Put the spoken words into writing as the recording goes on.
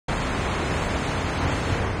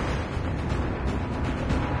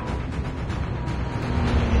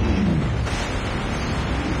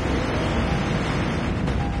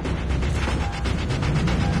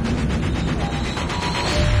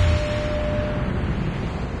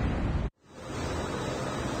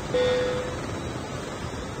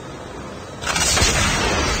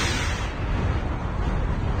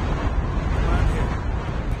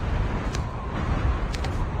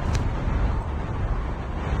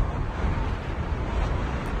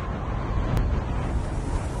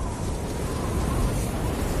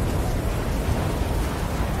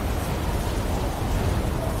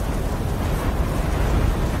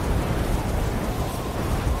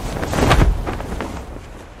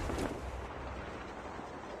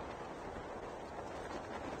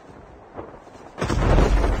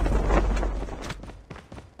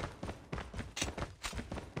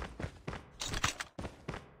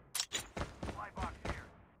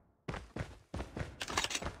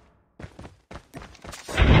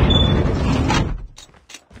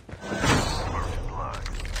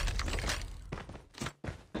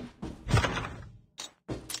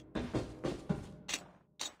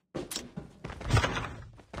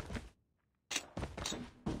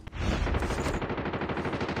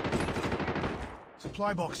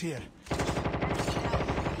Supply box here.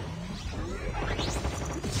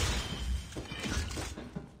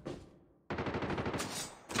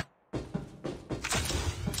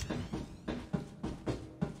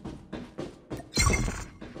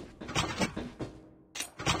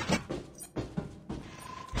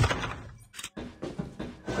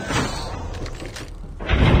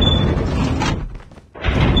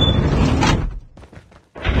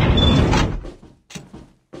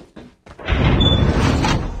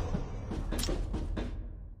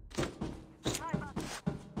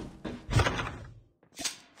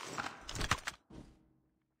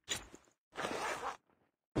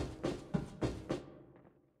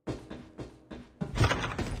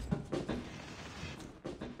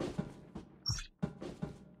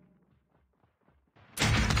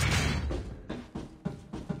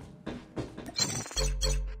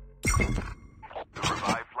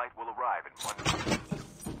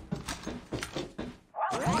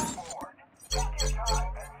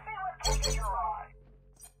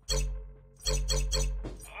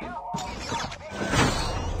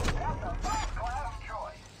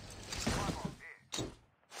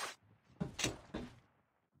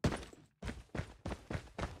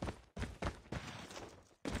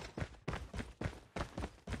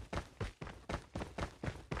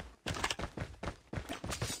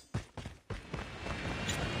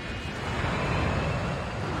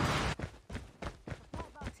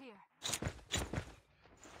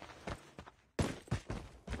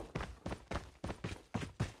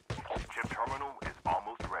 Terminal is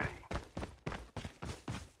almost ready.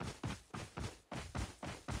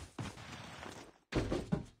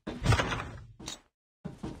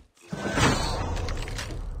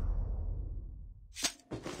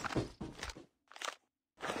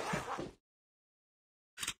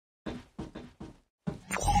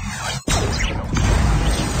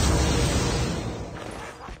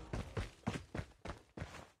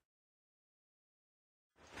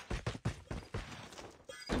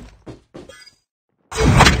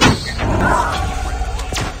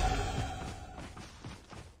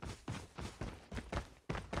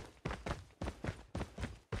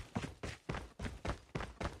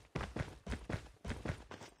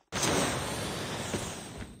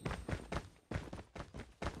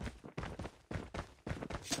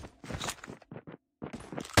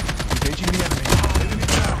 Engaging the enemy. Enemy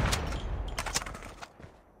down.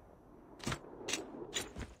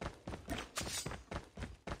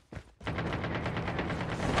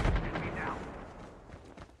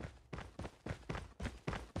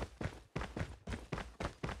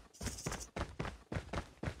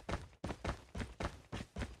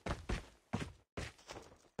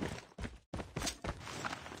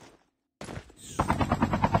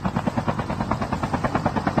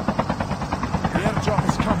 The airdrop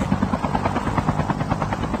is coming.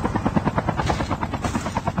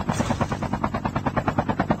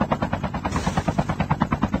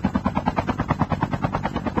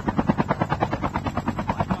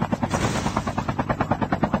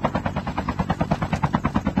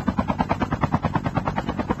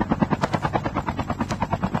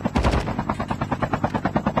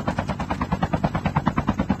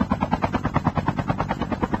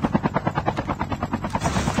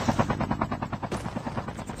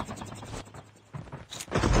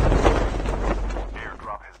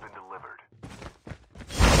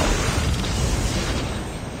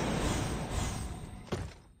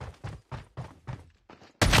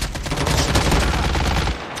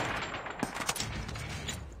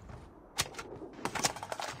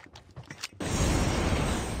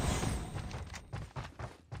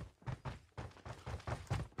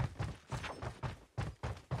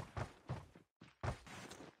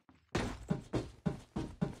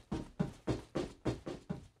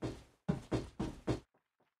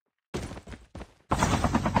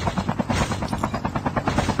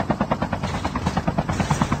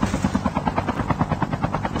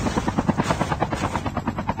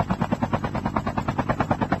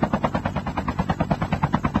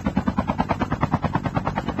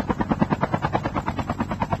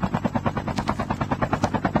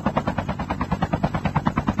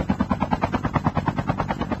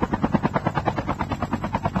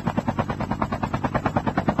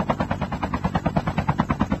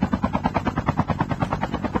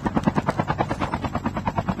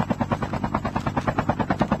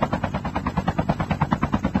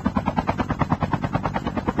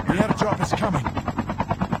 The airdrop is coming.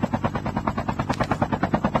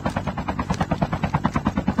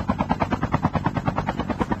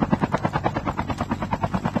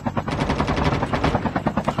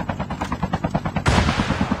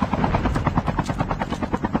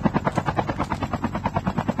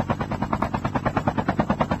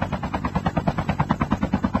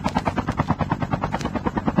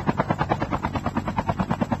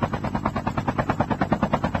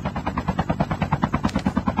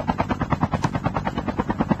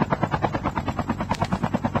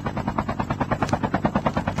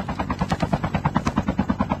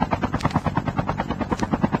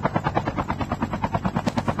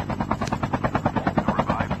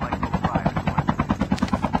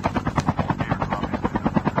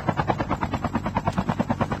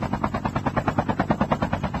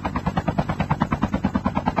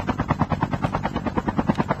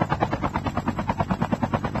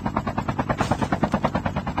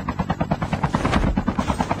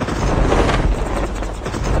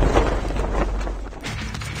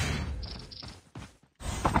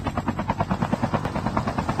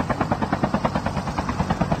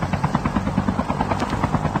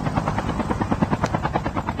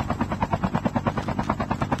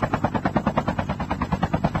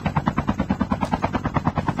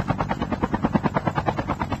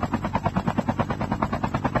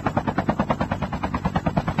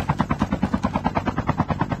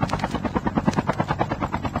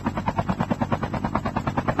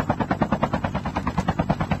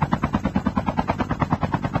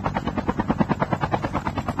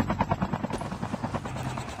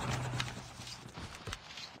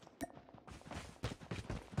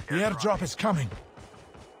 The airdrop is coming.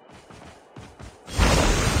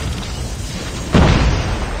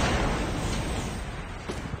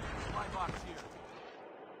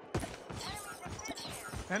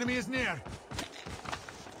 Enemy is near.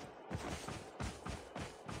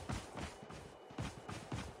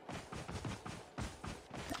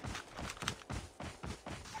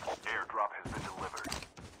 Airdrop has been delivered.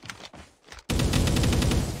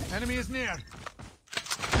 Enemy is near.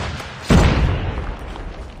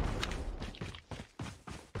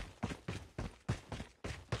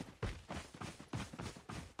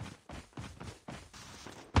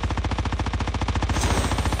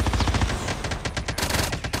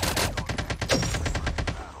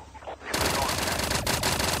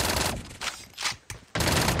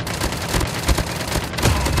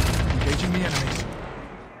 Engaging the enemies.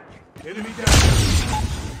 Enemy down.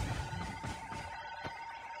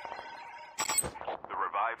 The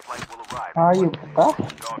revived flight will arrive. Are you buff?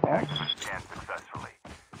 Dog tags have been scanned successfully.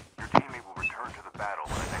 Your teammate will return to the battle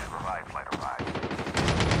when the next revived flight arrives.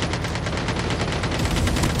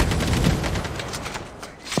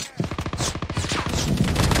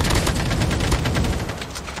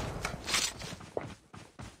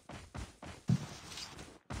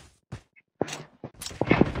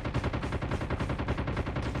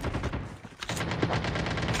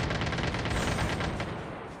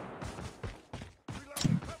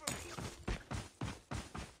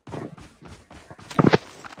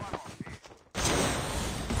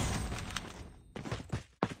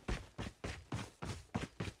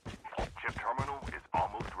 Chip terminal is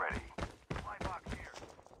almost ready. Fly box here.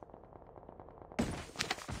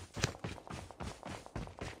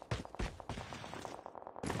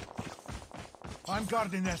 I'm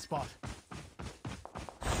guarding that spot.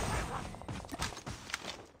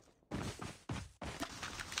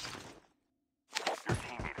 Your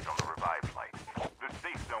teammate is on the revived flight. The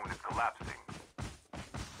safe zone is collapsing.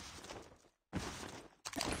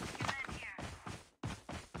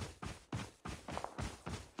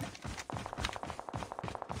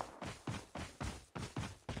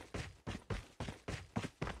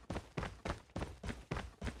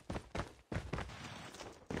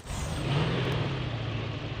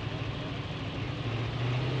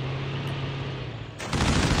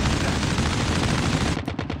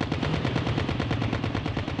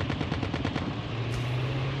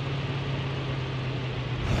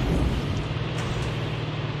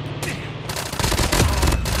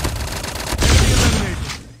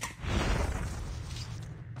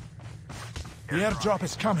 The airdrop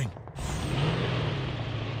is coming.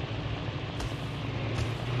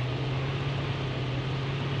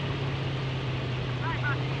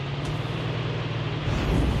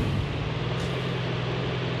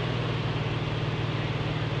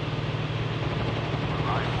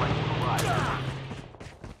 Revived flight will arrive.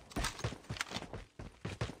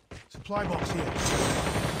 Supply box here.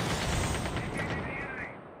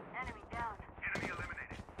 Enemy down. Enemy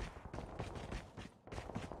eliminated.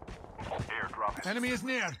 Airdrop has Enemy is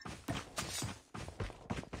near.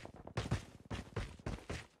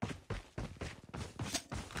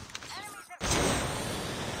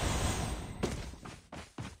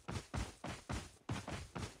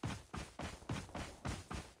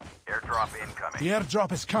 airdrop incoming. The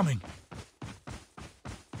airdrop is coming.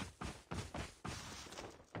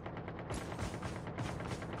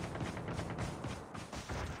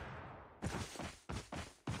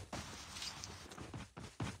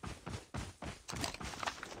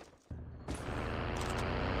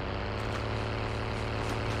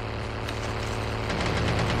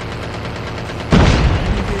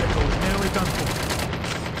 Enemy vehicle is nearly done for.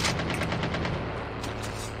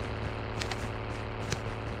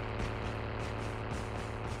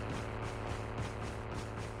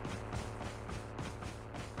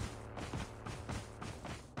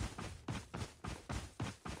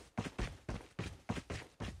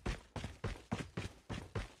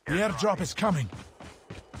 The airdrop is coming.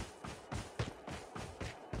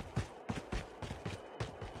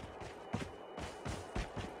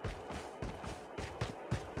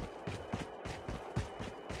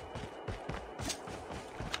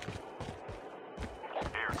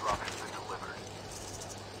 Airdrop has been delivered.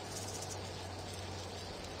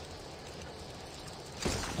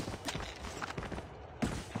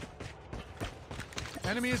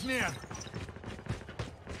 Enemy is near.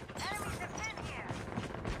 Enemies have been here.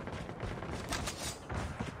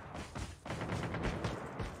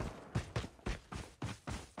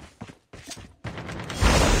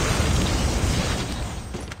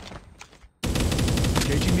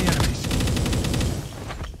 Engaging the enemies.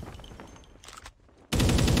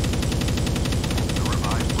 The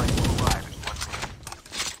revived flight will arrive in 1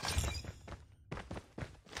 minute.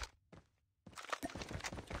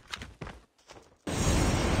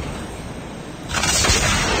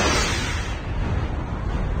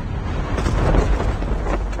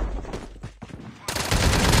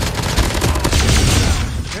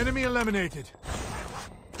 eliminated.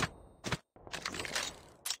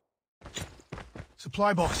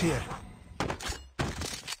 Supply box here.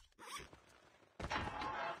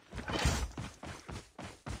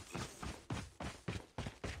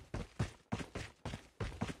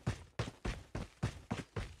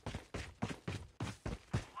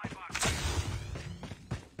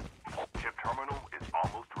 Chip terminal is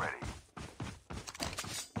almost ready.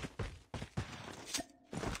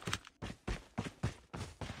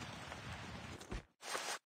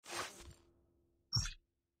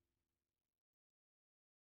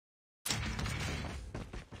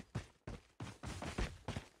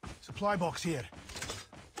 Supply box here.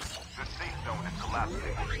 The safe zone is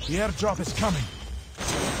collapsing. The airdrop is coming.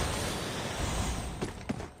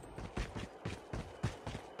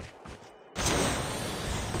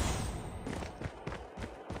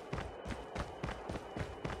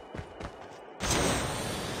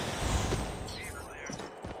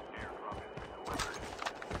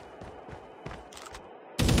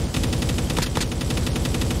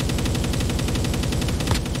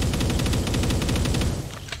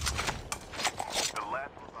 The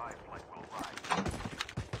last revived flight will arrive.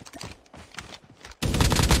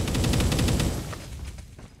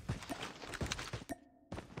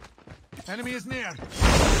 Enemy is near.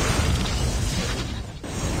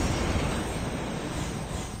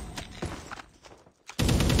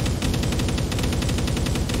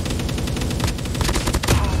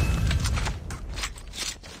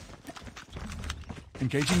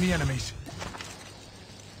 Engaging the enemies.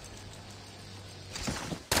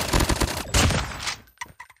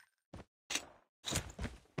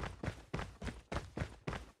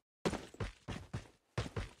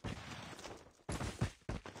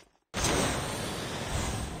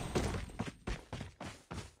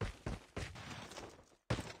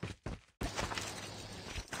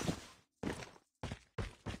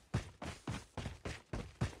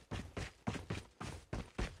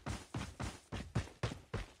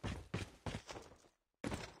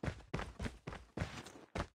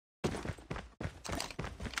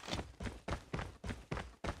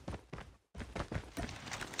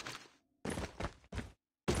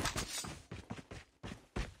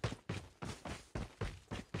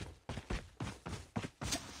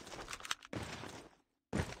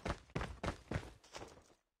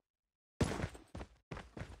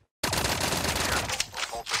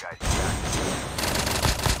 Poltergeist back.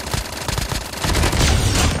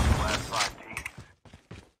 Last 5 teams.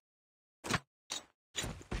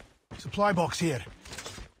 Supply box here.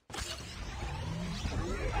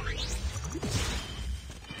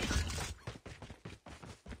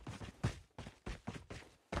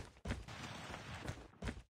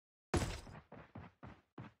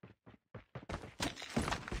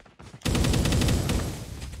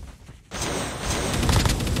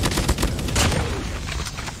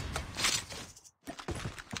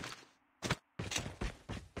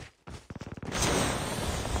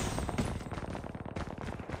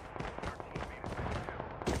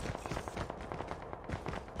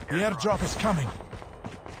 The airdrop is coming.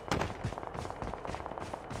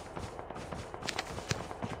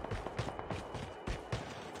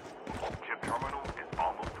 Chip terminal is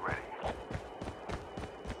almost ready.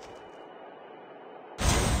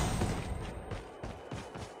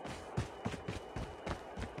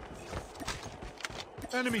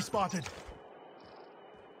 Enemy spotted.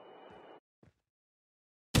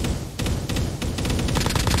 The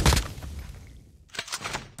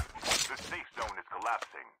safe zone is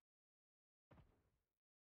collapsing.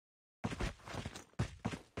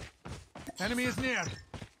 Enemy is near.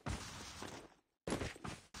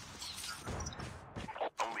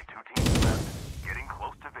 Only 2 teams left. Getting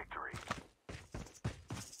close to victory.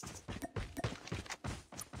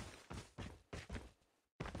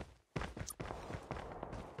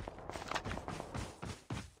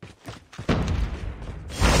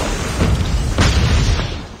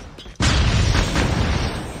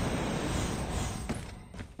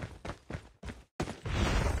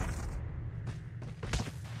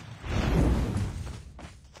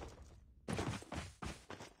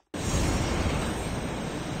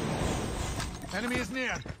 Enemy is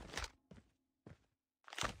near.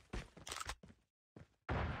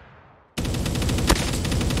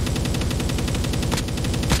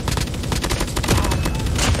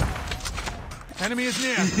 Enemy is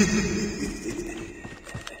near.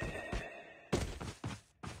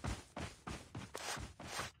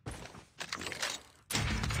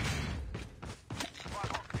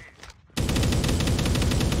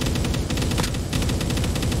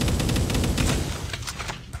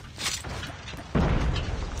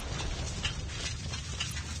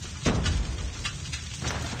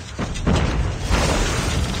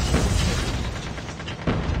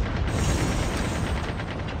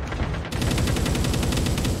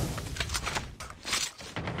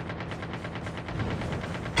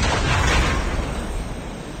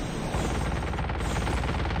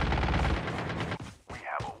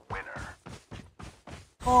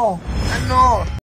 No. No.